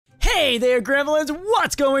Hey there, Gremlins!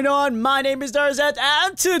 What's going on? My name is Darzeth,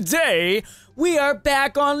 and today we are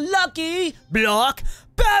back on Lucky Block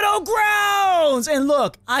Battlegrounds! And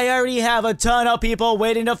look, I already have a ton of people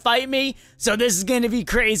waiting to fight me, so this is gonna be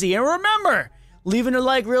crazy. And remember, leaving a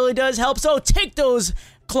like really does help, so take those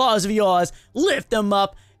claws of yours, lift them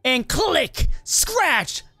up, and click,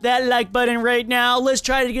 scratch that like button right now. Let's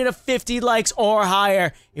try to get a 50 likes or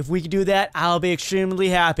higher. If we can do that, I'll be extremely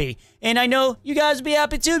happy. And I know you guys will be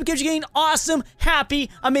happy too because you're getting awesome, happy,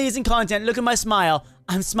 amazing content. Look at my smile.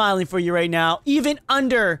 I'm smiling for you right now, even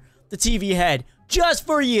under the TV head. Just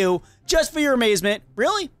for you, just for your amazement.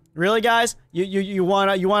 Really? Really, guys? You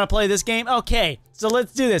wanna play this game? Okay, so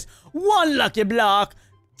let's do this. 1 lucky block,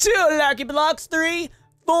 2 lucky blocks, 3,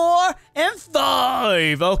 4, and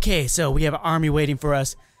 5. Okay, so we have an army waiting for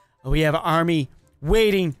us. We have an army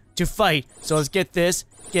waiting to fight. So let's get this,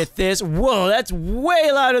 get this. Whoa, that's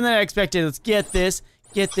way louder than I expected. Let's get this,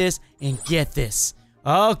 and get this.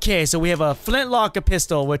 Okay, so we have a flintlock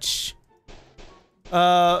pistol, which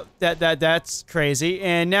that's crazy.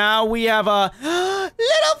 And now we have a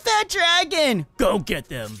little fat dragon. Go get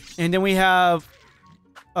them. And then we have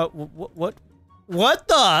what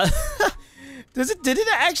the Did it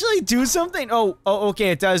actually do something? Oh,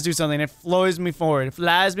 okay, it does do something. It flies me forward. It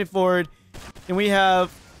flies me forward. And we have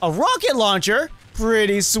a rocket launcher.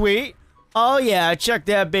 Pretty sweet. Oh, yeah, check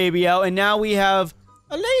that baby out. And now we have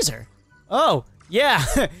a laser. Oh, yeah.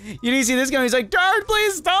 You didn't see this guy. He's like, Dard,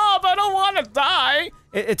 please stop. I don't want to die.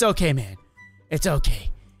 It's okay, man. It's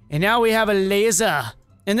okay. And now we have a laser.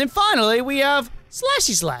 And then finally, we have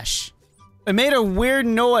Slashy Slash. It made a weird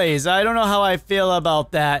noise. I don't know how I feel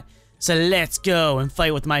about that. So let's go and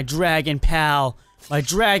fight with my dragon pal, my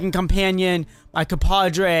dragon companion, my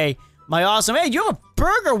compadre, my awesome. Hey, you have a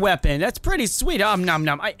burger weapon. That's pretty sweet. Nom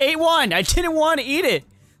nom. I ate one. I didn't want to eat it.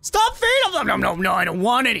 Stop feeding them. No, I don't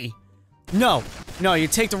want any. No, you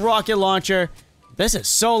take the rocket launcher. This is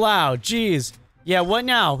so loud. Jeez. Yeah, what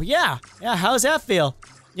now? Yeah, how does that feel?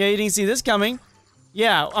 Yeah, you didn't see this coming.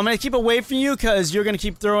 Yeah, I'm gonna keep away from you because you're gonna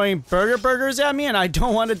keep throwing burgers at me and I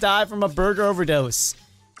don't want to die from a burger overdose.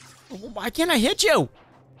 Why can't I hit you?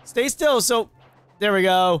 Stay still, so... There we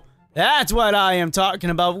go. That's what I am talking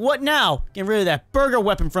about. What now? Get rid of that burger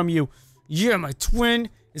weapon from you. Yeah, my twin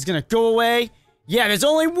is gonna go away. Yeah, there's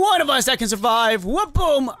only one of us that can survive. Whoop,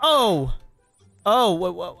 boom. Oh.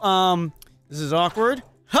 This is awkward.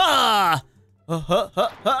 Ha!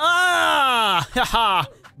 Ha!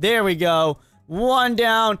 There we go. One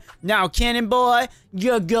down. Now, Cannon Boy,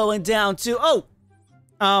 you're going down too. Oh!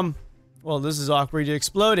 Well, this is awkward. It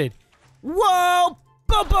exploded. Whoa!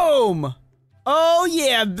 Boom! Oh,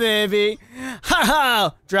 yeah, baby.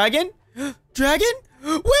 Ha! Dragon? Dragon?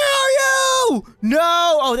 Where are you?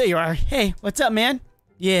 No! Oh, there you are. Hey, what's up, man?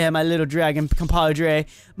 Yeah, my little dragon compadre.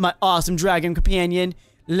 My awesome dragon companion.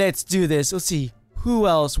 Let's do this. Let's see. Who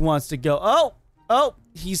else wants to go? Oh!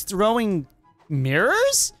 He's throwing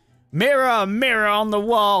mirrors? Mirror on the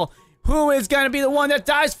wall. Who is gonna be the one that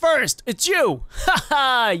dies first? It's you!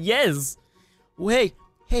 Haha, yes!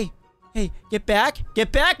 Hey, get back!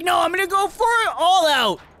 No, I'm gonna go for it all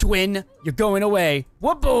out! Twin, you're going away.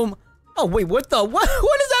 Whoop, boom! Oh, wait, what is that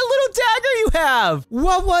little dagger you have?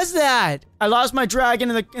 What was that? I lost my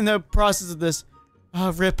dragon in the process of this.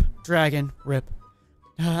 Rip, dragon, rip.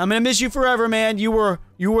 I'm gonna miss you forever, man. You were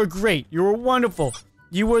great. You were wonderful.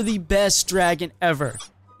 You were the best dragon ever.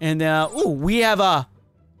 And, ooh, we have a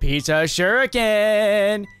Pizza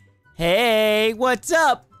Shuriken! Hey, what's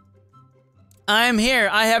up? I'm here.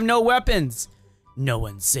 I have no weapons. No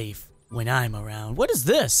one's safe when I'm around. What is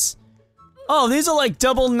this? Oh, these are like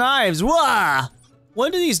double knives. Wah!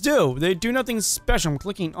 What do these do? They do nothing special. I'm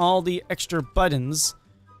clicking all the extra buttons.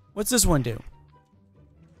 What's this one do?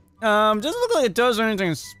 Doesn't look like it does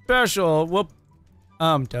anything special. Whoop.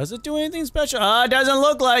 Does it do anything special? It doesn't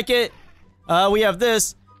look like it. We have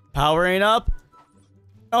this. Powering up.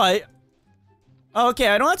 Oh, okay,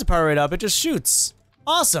 I don't have to power it up. It just shoots.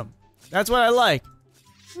 Awesome. That's what I like.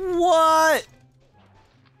 What?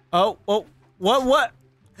 Oh, what?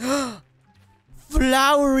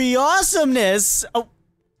 Flowery awesomeness. Oh,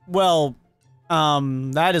 well,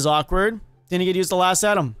 that is awkward. Didn't get used the last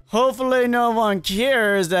item. Hopefully no one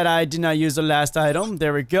cares that I did not use the last item.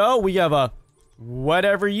 There we go. We have a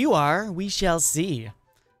whatever you are, we shall see.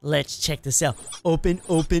 Let's check this out. Open.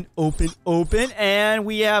 And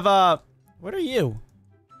we have a... What are you?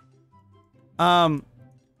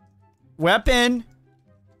 Weapon.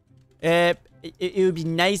 It would be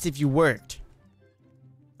nice if you worked.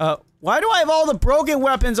 Why do I have all the broken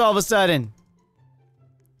weapons all of a sudden?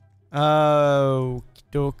 Oh,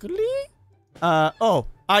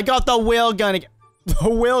 I got the whale gun again. The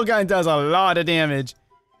whale gun does a lot of damage.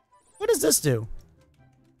 What does this do?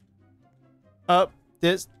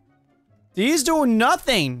 These do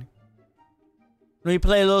nothing. Let me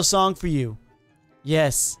play a little song for you.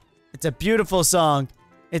 Yes, it's a beautiful song.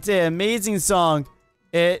 It's an amazing song.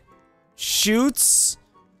 It shoots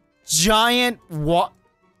giant what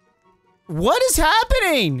is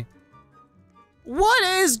happening? What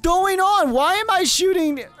is going on? Why am I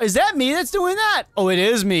shooting? Is that me that's doing that? Oh, it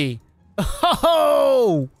is me.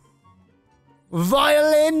 Oh!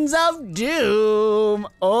 Violins of Doom.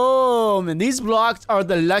 Oh, and these blocks are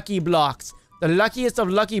the lucky blocks. The luckiest of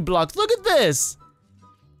lucky blocks. Look at this.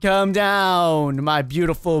 Come down, my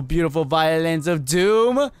beautiful, beautiful violins of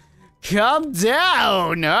doom. Come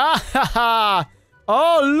down.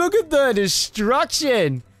 Oh, look at the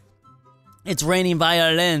destruction. It's raining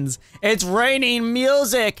violins. It's raining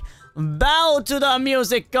music. Bow to the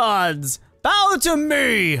music gods. Bow to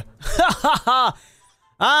me.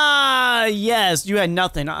 Ah, yes, you had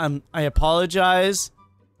nothing. I apologize.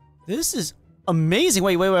 This is amazing.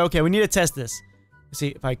 Wait. Okay, we need to test this. Let's see,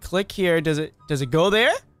 if I click here, does it go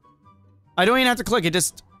there? I don't even have to click. It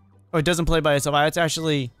just, oh, it doesn't play by itself. I have to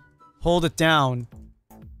actually hold it down.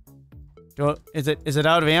 Is it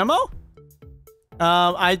out of ammo?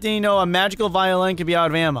 I think, you know, a magical violin could be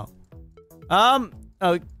out of ammo.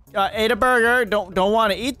 Ate a burger. Don't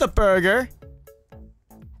want to eat the burger.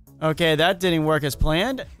 Okay, that didn't work as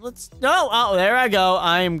planned. Oh, there I go.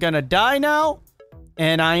 I am gonna die now,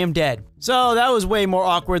 and I am dead. So that was way more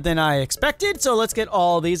awkward than I expected. So let's get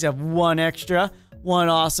all these. I have one extra, one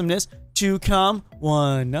awesomeness, two come,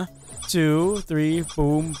 1, 2, 3,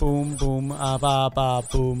 boom, boom, boom, ba, ba,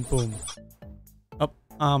 boom, boom.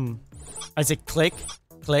 Oh, I said click,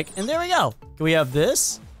 click, and there we go. Can we have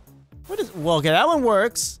this? Well, okay, that one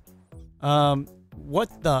works.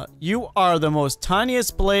 What the? You are the most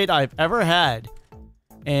tiniest blade I've ever had.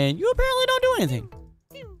 And you apparently don't do anything.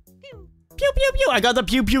 Pew, pew, pew. I got the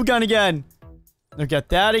pew, pew gun again. Look at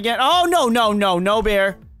that again. Oh, no,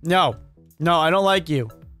 bear. No, I don't like you.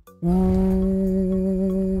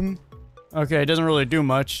 Ooh. Okay, it doesn't really do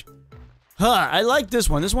much. Huh, I like this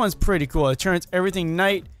one. This one's pretty cool. It turns everything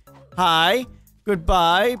night. Hi,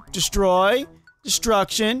 goodbye, destroy,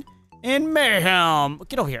 destruction, and mayhem.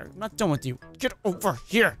 Get over here. I'm not done with you. Get over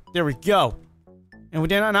here. There we go. And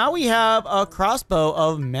now we have a crossbow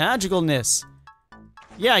of magicalness.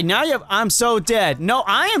 Yeah, now you have. I'm so dead. No,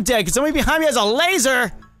 I am dead because somebody behind me has a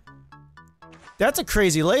laser. That's a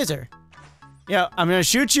crazy laser. Yeah, I'm gonna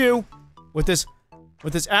shoot you with this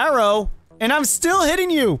arrow, and I'm still hitting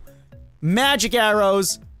you. Magic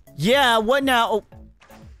arrows. Yeah, what now? Oh.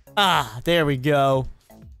 Ah, there we go.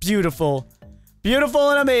 Beautiful. Beautiful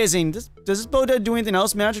and amazing. Does this bow do anything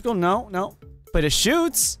else magical? No. But it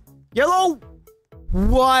shoots. Yellow.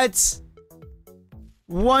 What?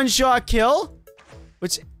 One shot kill?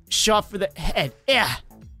 Which shot for the head? Yeah.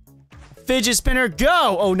 Fidget spinner,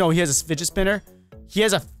 go. Oh no, he has a fidget spinner.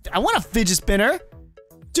 I want a fidget spinner.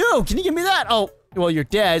 Dude, can you give me that? Oh, well, you're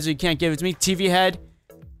dead, so you can't give it to me. TV head.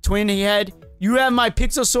 Twin head. You have my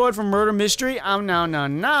pixel sword from Murder Mystery?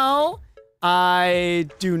 No. I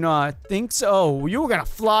do not think so. Oh, you were gonna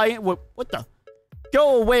fly in. What the?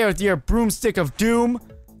 Go away with your broomstick of doom.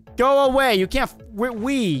 Go away. You can't.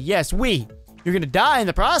 Yes, we. You're gonna die in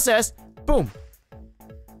the process. Boom.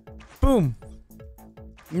 Boom.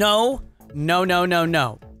 No.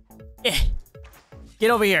 Eh. Get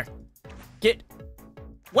over here.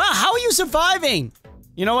 Wow, how are you surviving?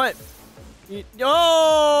 You know what?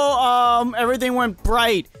 Oh, everything went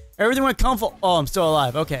bright. Everything went comfortable. Oh, I'm still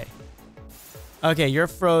alive. Okay. Okay, you're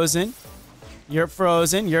frozen. You're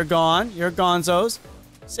frozen. You're gone. You're gonzos.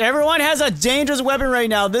 So everyone has a dangerous weapon right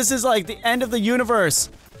now. This is like the end of the universe.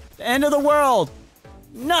 The end of the world.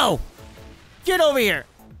 No. Get over here.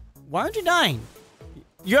 Why aren't you dying?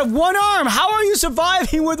 You have one arm. How are you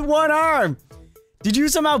surviving with one arm? Did you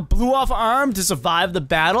somehow blew off an arm to survive the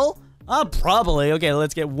battle? Probably. Okay,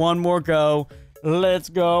 let's get one more go. Let's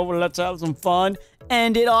go. Let's have some fun.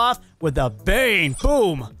 End it off with a bang.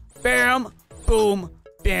 Boom. Bam. Boom.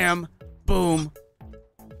 Bam. Boom.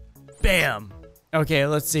 Bam. Okay,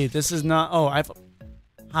 let's see. This is not. Oh,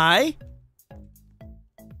 Hi.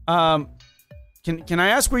 Can I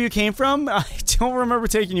ask where you came from? I don't remember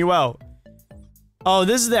taking you out. Oh,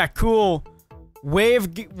 this is that cool wave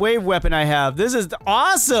weapon I have. This is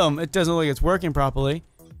awesome. It doesn't look like it's working properly.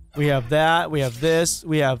 We have that. We have this.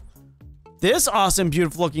 We have this awesome,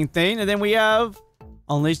 beautiful looking thing. And then we have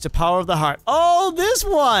Unleash the Power of the Heart. Oh, this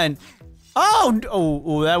one.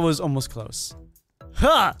 Oh, that was almost close.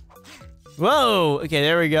 Huh. Whoa. Okay,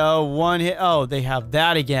 there we go. One hit. Oh, they have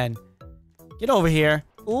that again. Get over here.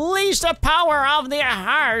 Unleash the power of the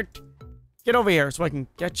heart. Get over here so I can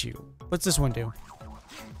get you. What's this one do?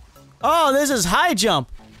 Oh, this is high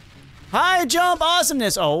jump. High jump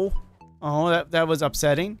awesomeness. Oh, that was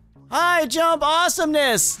upsetting. High jump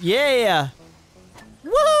awesomeness. Yeah.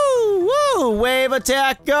 Woo, woo. Wave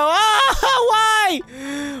attack, go. Ah, why?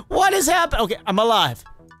 What is happening? Okay, I'm alive.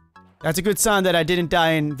 That's a good sign that I didn't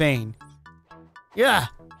die in vain. Yeah.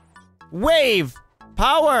 Wave.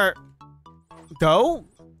 Power. Go?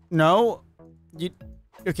 No.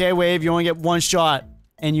 Okay, Wave, you only get one shot,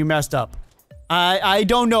 and you messed up. I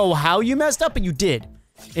don't know how you messed up, but you did.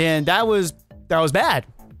 And that was bad.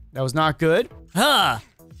 That was not good. Huh.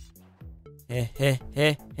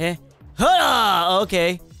 Huh.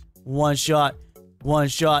 Okay. One shot. One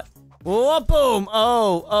shot. Oh, boom.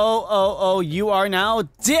 Oh, you are now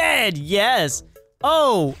dead. Yes.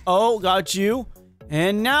 Oh, got you.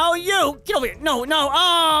 And now you. Get over here. No.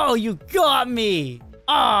 Oh, you got me.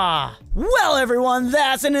 Ah. Well, everyone,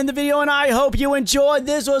 that's it in the video, and I hope you enjoyed.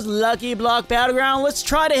 This was Lucky Block Battleground. Let's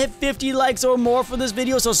try to hit 50 likes or more for this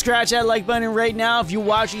video, so scratch that like button right now if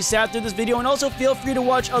you actually sat through this video, and also feel free to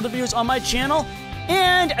watch other videos on my channel.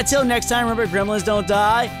 And until next time, remember, gremlins don't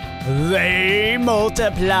die, they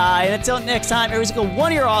multiply. And until next time, every single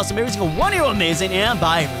one of you are awesome, every single one of you are amazing, and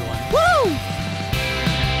bye, everyone. Woo!